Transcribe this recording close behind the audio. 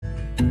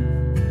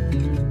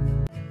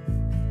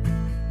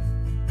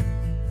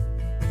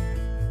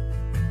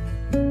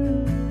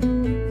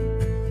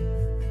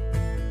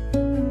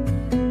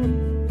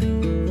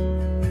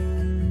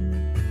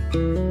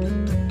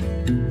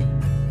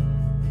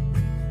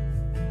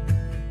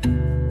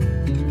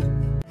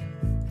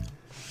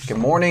Good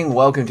morning.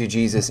 Welcome to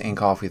Jesus and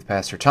Coffee with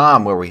Pastor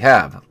Tom, where we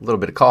have a little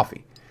bit of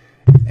coffee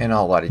and a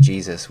whole lot of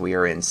Jesus. We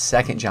are in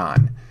 2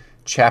 John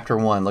chapter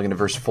 1, looking at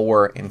verse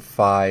 4 and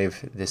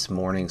 5 this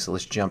morning. So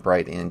let's jump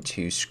right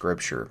into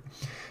Scripture.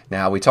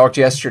 Now, we talked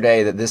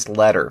yesterday that this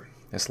letter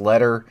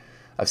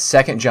of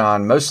 2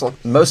 John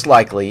most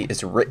likely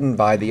is written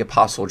by the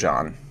Apostle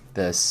John,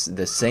 the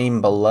same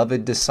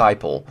beloved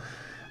disciple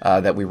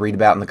that we read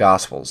about in the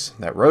Gospels,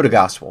 that wrote a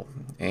Gospel.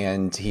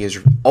 And he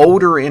is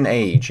older in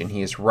age, and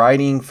he is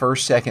writing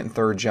 1st, 2nd,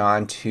 3rd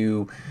John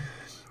to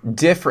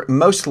different,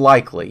 most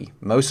likely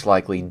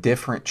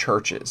different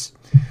churches.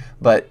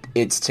 But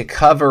it's to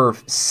cover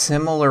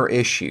similar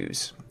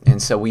issues.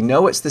 And so we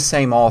know it's the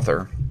same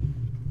author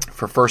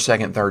for 1st,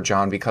 2nd, 3rd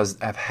John because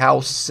of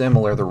how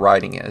similar the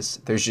writing is.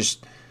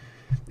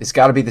 It's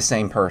got to be the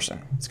same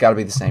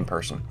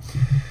person.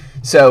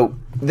 So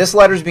this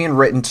letter is being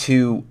written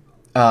to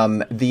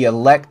the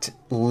elect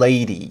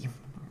lady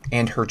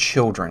and her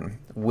children,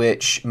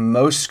 which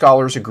most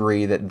scholars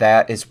agree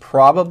that is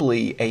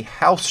probably a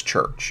house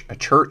church, a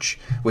church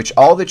which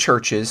all the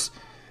churches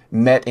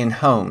met in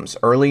homes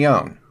early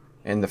on.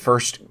 In the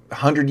first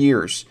 100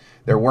 years,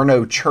 there were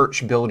no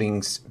church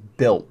buildings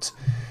built.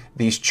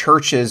 These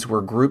churches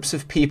were groups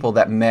of people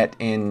that met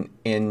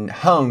in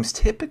homes,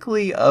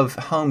 typically of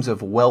homes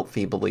of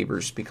wealthy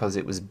believers because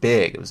it was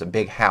big. It was a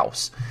big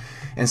house.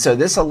 And so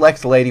this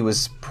elect lady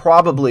was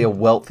probably a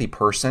wealthy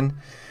person.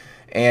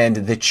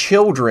 And the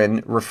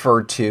children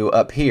referred to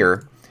up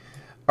here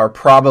are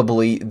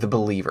probably the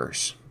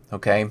believers,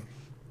 okay?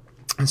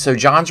 And so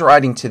John's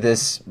writing to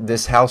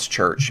this house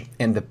church,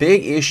 and the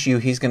big issue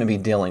he's going to be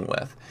dealing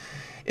with,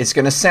 it's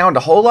going to sound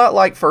a whole lot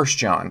like 1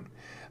 John,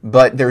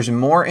 but there's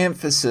more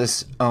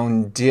emphasis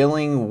on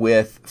dealing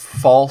with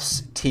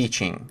false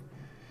teaching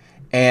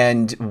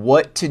and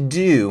what to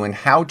do and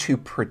how to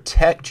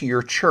protect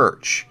your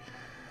church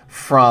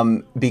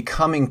from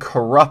becoming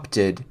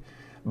corrupted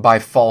by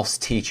false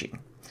teaching.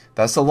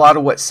 That's a lot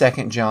of what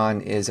 2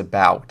 John is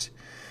about.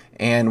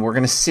 And we're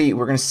going to see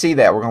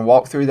that. We're going to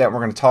walk through that. We're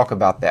going to talk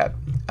about that.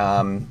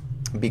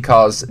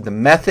 Because the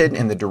method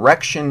and the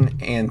direction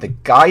and the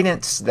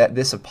guidance that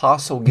this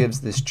apostle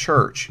gives this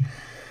church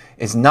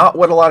is not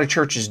what a lot of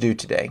churches do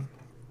today,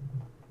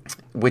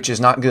 which is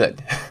not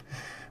good.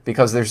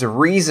 Because there's a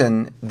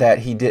reason that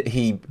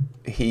he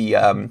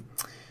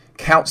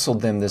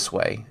counseled them this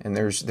way. And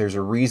there's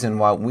a reason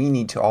why we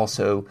need to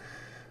also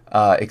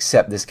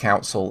accept this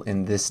counsel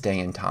in this day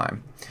and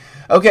time.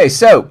 Okay,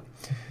 so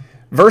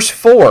verse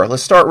 4,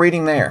 let's start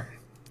reading there.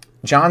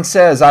 John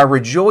says, I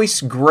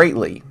rejoice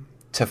greatly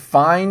to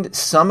find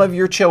some of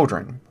your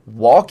children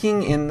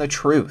walking in the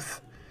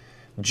truth,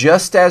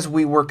 just as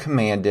we were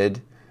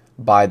commanded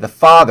by the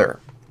Father.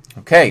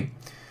 Okay,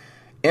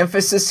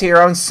 emphasis here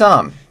on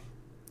some.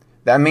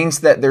 That means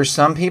that there's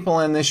some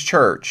people in this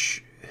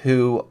church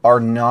who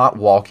are not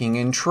walking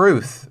in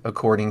truth,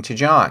 according to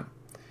John.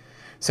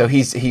 So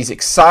he's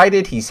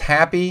excited, he's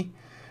happy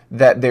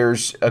that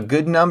there's a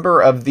good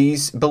number of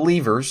these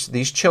believers,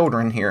 these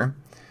children here,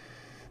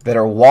 that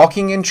are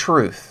walking in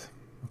truth,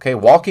 okay,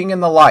 walking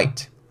in the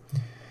light,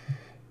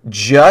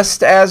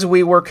 just as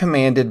we were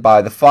commanded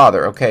by the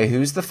Father. Okay,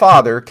 who's the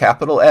Father?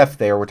 Capital F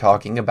there, we're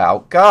talking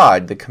about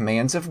God, the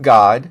commands of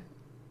God.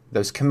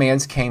 Those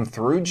commands came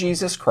through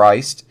Jesus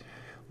Christ.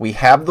 We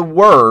have the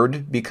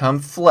Word become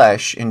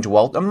flesh and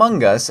dwelt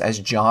among us, as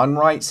John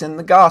writes in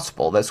the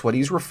Gospel. That's what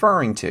he's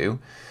referring to.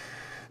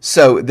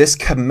 So this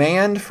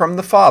command from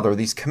the Father,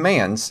 these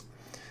commands,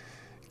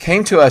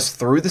 came to us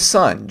through the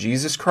Son,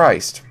 Jesus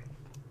Christ.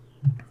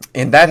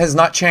 And that has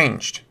not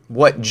changed.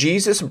 What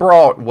Jesus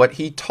brought, what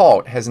he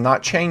taught, has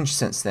not changed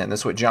since then.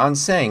 That's what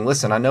John's saying.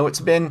 Listen, I know it's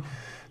been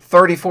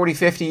 30, 40,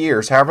 50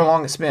 years, however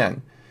long it's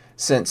been,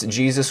 since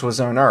Jesus was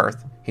on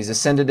earth. He's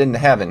ascended into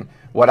heaven.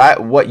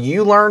 What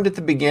you learned at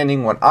the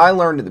beginning, what I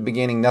learned at the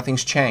beginning,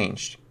 nothing's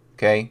changed.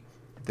 Okay?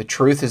 The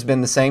truth has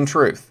been the same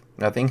truth.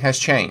 Nothing has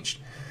changed.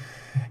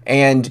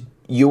 And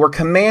you are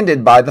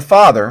commanded by the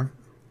Father,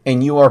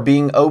 and you are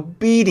being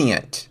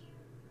obedient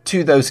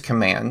to those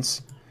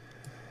commands.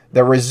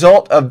 The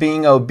result of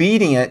being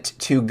obedient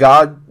to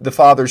God the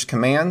Father's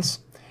commands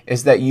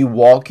is that you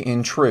walk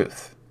in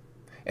truth.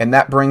 And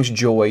that brings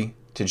joy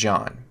to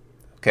John.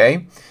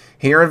 Okay?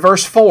 Here in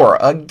verse 4,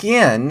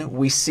 again,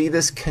 we see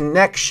this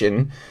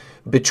connection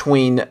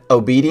between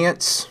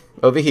obedience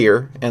over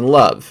here and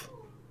love.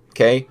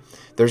 Okay?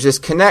 There's this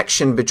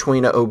connection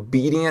between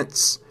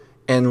obedience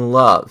and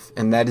love,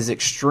 and that is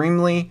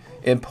extremely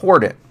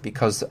important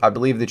because I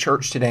believe the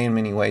church today in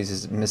many ways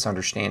is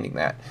misunderstanding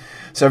that.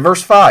 So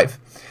verse 5,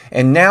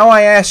 and now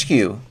I ask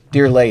you,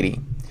 dear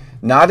lady,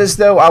 not as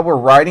though I were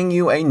writing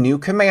you a new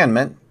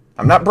commandment.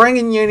 I'm not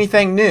bringing you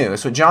anything new.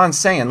 That's what John's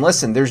saying.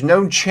 Listen, there's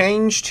no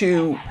change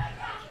to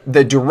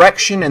the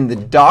direction and the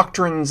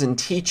doctrines and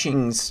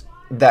teachings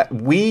that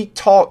we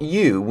taught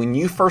you when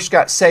you first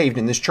got saved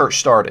and this church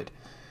started.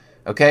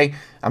 Okay?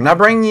 I'm not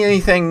bringing you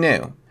anything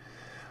new.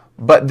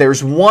 But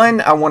there's one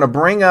I want to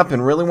bring up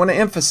and really want to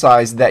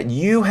emphasize that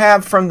you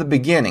have from the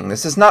beginning.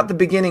 This is not the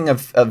beginning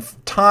of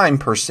time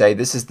per se.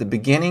 This is the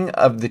beginning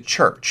of the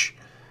church.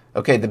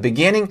 Okay, the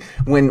beginning,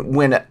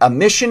 when a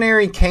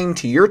missionary came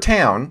to your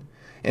town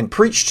and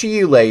preached to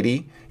you,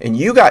 lady, and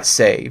you got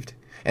saved,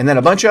 and then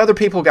a bunch of other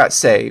people got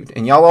saved,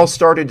 and y'all all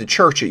started a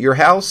church at your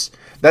house,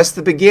 that's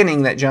the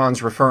beginning that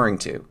John's referring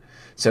to.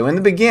 So in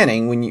the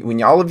beginning,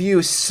 when all of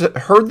you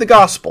heard the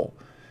gospel,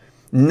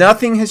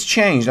 nothing has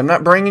changed. I'm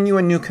not bringing you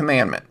a new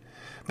commandment.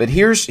 But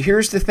here's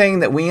the thing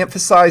that we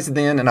emphasized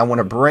then, and I want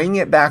to bring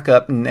it back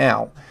up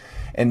now.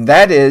 And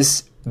that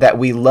is that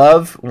we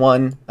love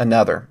one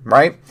another,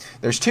 right?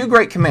 There's two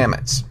great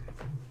commandments.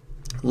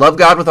 Love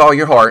God with all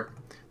your heart.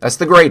 That's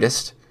the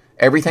greatest.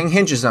 Everything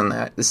hinges on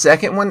that. The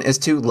second one is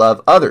to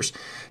love others.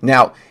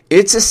 Now,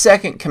 it's a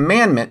second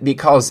commandment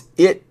because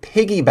it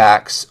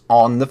piggybacks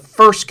on the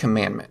first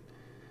commandment.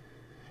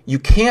 You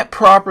can't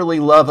properly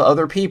love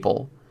other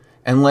people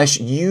unless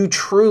you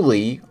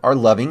truly are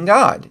loving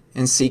God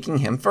and seeking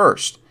Him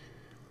first.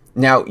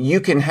 Now, you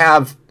can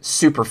have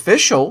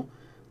superficial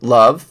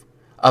love,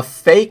 a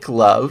fake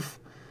love,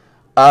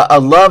 a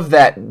love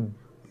that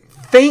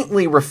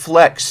faintly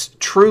reflects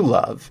true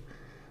love,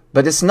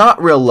 but it's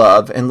not real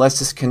love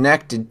unless it's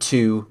connected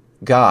to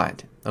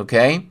God,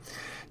 okay?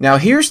 Now,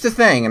 here's the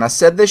thing, and I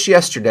said this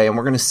yesterday, and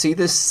we're going to see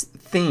this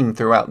theme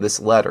throughout this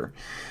letter.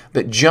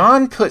 But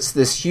John puts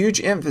this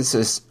huge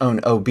emphasis on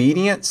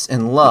obedience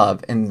and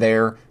love and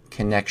their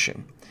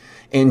connection.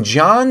 In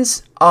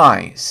John's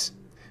eyes,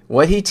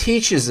 what he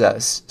teaches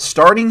us,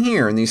 starting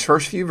here in these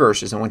first few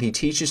verses, and what he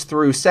teaches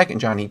through 2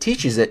 John, he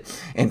teaches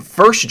it in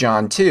 1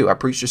 John too. I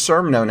preached a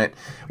sermon on it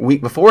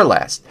week before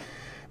last.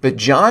 But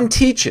John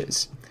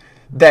teaches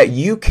that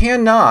you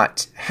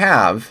cannot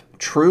have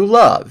true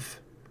love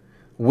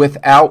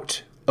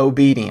without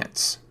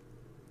obedience.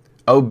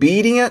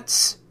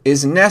 Obedience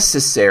is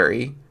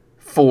necessary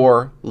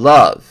for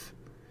love.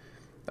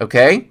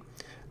 Okay?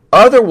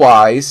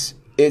 Otherwise,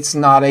 it's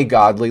not a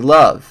godly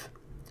love.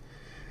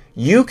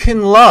 You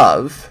can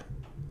love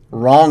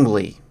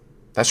wrongly.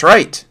 That's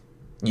right.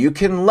 You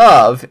can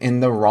love in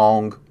the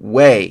wrong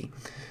way.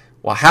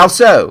 Well, how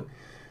so?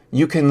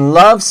 You can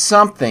love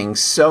something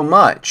so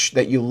much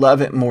that you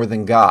love it more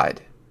than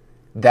God.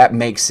 That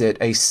makes it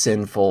a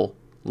sinful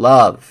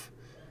love.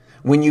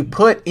 When you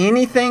put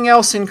anything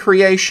else in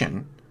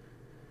creation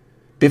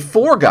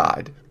before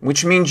God,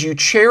 which means you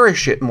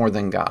cherish it more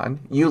than God,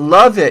 you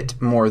love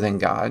it more than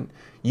God,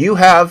 you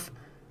have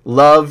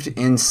loved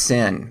in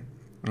sin.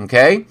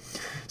 Okay?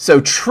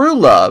 So true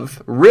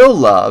love, real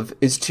love,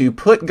 is to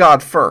put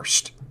God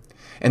first.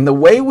 And the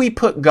way we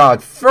put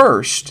God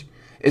first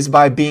is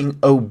by being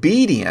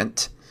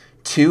obedient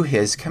to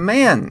His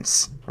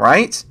commands,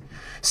 right?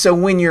 So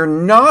when you're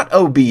not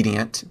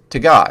obedient to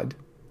God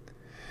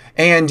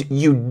and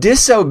you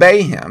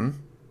disobey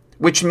Him,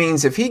 which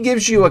means if He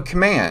gives you a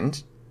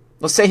command,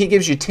 let's say He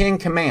gives you 10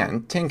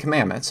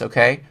 commandments,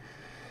 okay?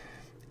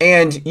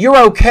 And you're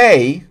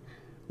okay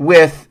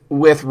with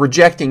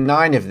rejecting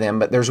 9 of them,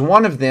 but there's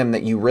one of them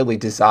that you really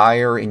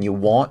desire and you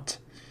want.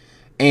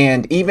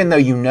 And even though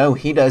you know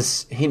He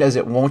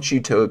doesn't want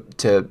you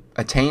to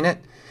attain it,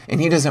 and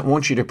He doesn't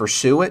want you to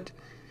pursue it,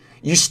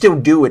 you still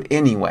do it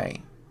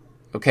anyway,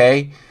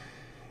 okay?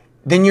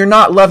 Then you're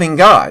not loving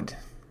God.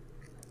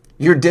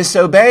 You're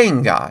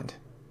disobeying God.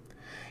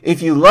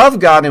 If you love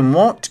God and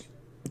want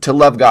to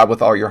love God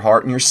with all your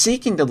heart, and you're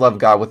seeking to love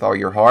God with all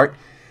your heart,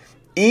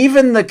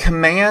 even the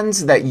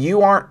commands that you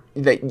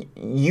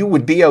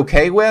would be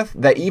okay with,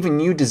 that even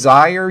you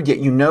desire, yet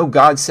you know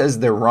God says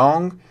they're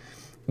wrong,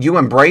 you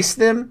embrace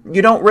them,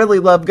 you don't really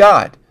love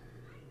God.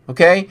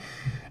 Okay?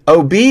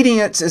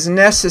 Obedience is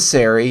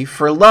necessary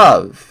for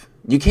love.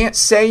 You can't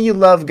say you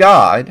love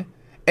God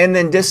and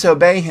then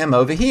disobey Him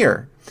over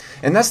here.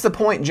 And that's the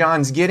point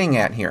John's getting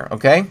at here,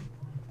 okay?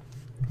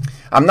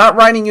 I'm not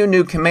writing you a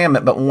new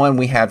commandment, but one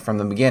we had from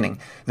the beginning,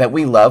 that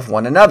we love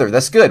one another.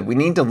 That's good. We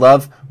need to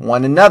love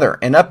one another.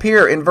 And up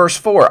here in verse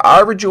 4,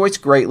 I rejoice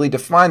greatly to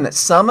find that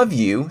some of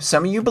you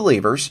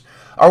believers,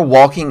 are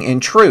walking in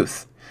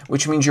truth,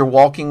 which means you're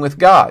walking with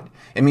God.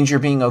 It means you're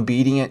being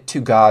obedient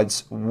to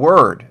God's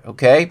word,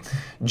 okay?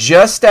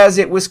 Just as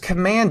it was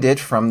commanded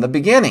from the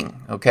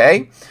beginning,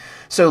 okay?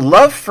 So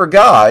love for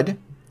God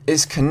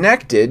is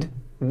connected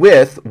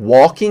with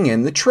walking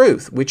in the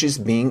truth, which is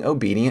being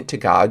obedient to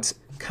God's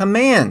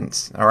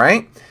commands, all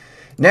right?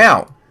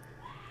 Now,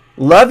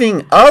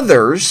 loving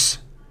others,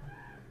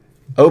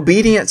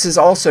 obedience is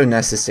also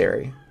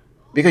necessary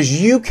because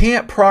you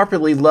can't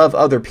properly love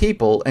other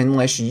people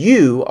unless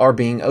you are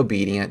being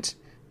obedient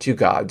to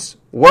God's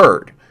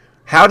word.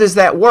 How does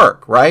that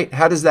work, right?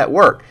 How does that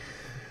work?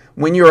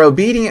 When you're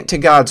obedient to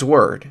God's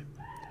word,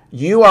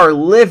 you are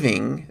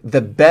living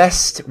the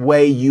best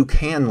way you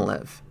can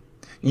live.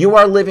 You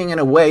are living in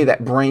a way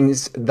that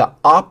brings the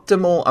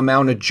optimal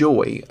amount of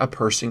joy a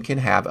person can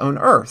have on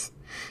earth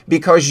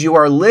because you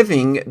are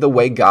living the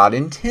way God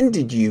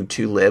intended you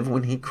to live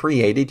when He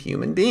created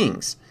human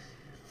beings.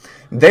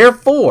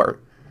 Therefore,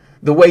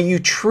 the way you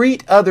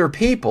treat other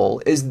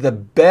people is the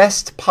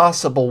best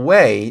possible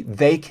way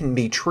they can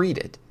be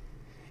treated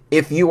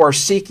if you are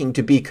seeking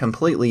to be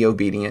completely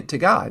obedient to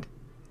God.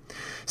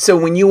 So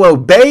when you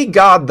obey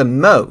God the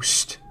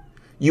most,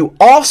 you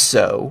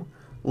also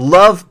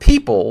love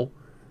people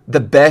the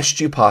best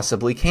you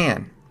possibly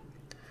can.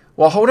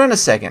 Well, hold on a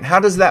second. How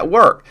does that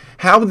work?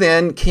 How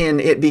then can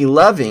it be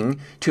loving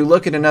to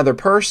look at another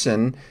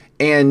person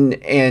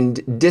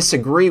and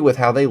disagree with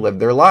how they live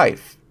their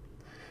life?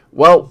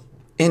 Well,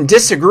 in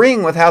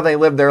disagreeing with how they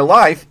live their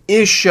life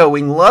is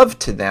showing love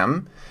to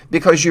them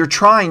because you're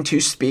trying to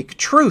speak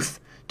truth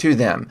to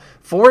them.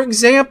 For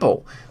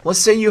example, let's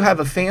say you have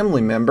a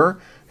family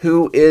member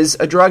who is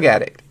a drug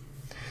addict.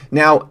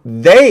 Now,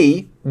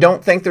 they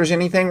don't think there's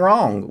anything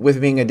wrong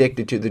with being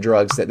addicted to the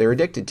drugs that they're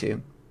addicted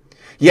to.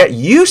 Yet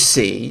you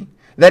see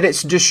that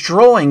it's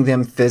destroying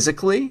them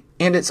physically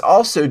and it's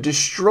also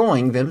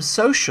destroying them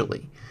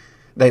socially.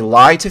 They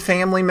lie to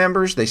family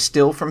members. They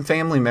steal from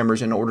family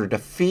members in order to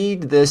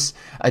feed this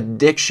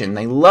addiction.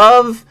 They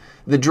love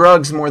the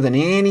drugs more than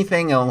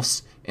anything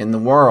else in the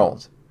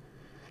world.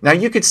 Now,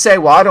 you could say,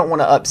 well, I don't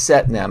want to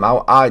upset them.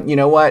 You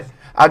know what?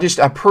 I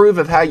approve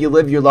of how you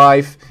live your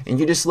life, and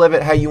you just live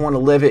it how you want to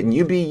live it, and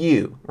you be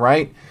you,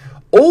 right?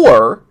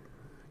 Or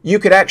you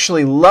could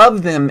actually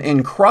love them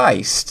in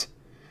Christ,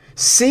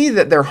 see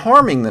that they're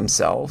harming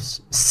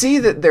themselves, see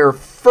that they're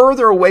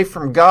further away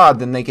from God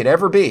than they could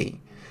ever be,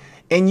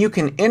 and you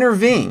can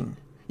intervene.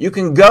 You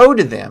can go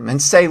to them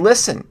and say,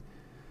 listen,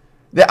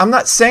 I'm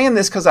not saying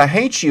this because I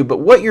hate you, but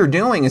what you're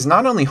doing is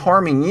not only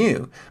harming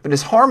you, but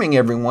it's harming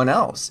everyone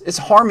else. It's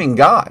harming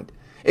God.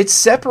 It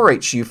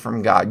separates you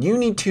from God. You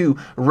need to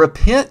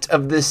repent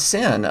of this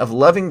sin of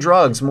loving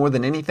drugs more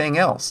than anything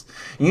else.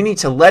 You need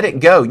to let it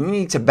go. You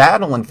need to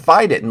battle and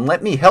fight it and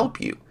let me help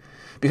you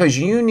because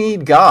you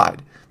need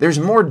God. There's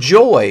more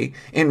joy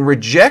in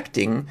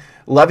rejecting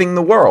loving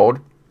the world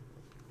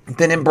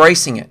than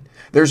embracing it.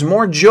 There's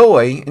more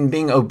joy in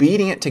being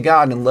obedient to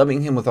God and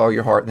loving Him with all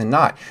your heart than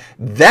not.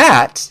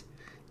 That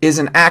is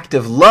an act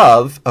of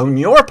love on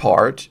your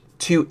part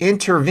to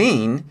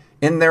intervene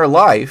in their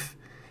life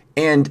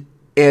and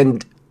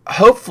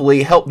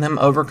hopefully help them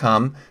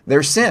overcome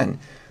their sin.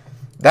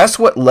 That's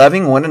what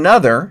loving one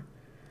another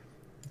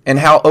and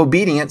how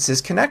obedience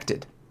is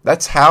connected.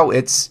 That's how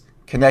it's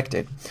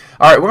connected.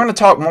 All right, we're going to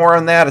talk more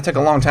on that. It took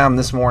a long time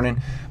this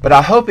morning, but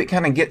I hope it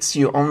kind of gets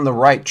you on the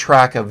right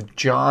track of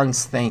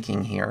John's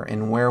thinking here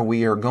and where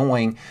we are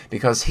going,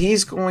 because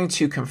he's going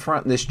to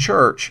confront this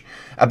church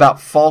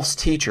about false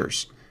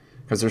teachers,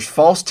 because there's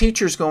false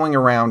teachers going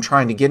around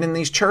trying to get in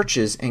these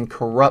churches and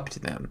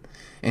corrupt them.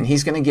 And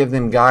he's going to give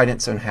them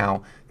guidance on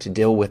how to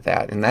deal with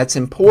that. And that's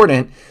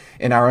important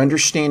in our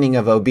understanding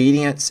of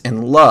obedience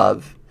and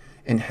love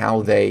and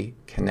how they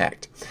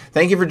connect.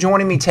 Thank you for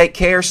joining me. Take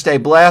care. Stay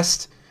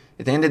blessed.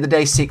 At the end of the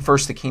day, seek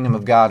first the kingdom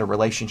of God, a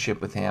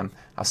relationship with Him.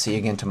 I'll see you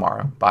again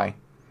tomorrow. Bye.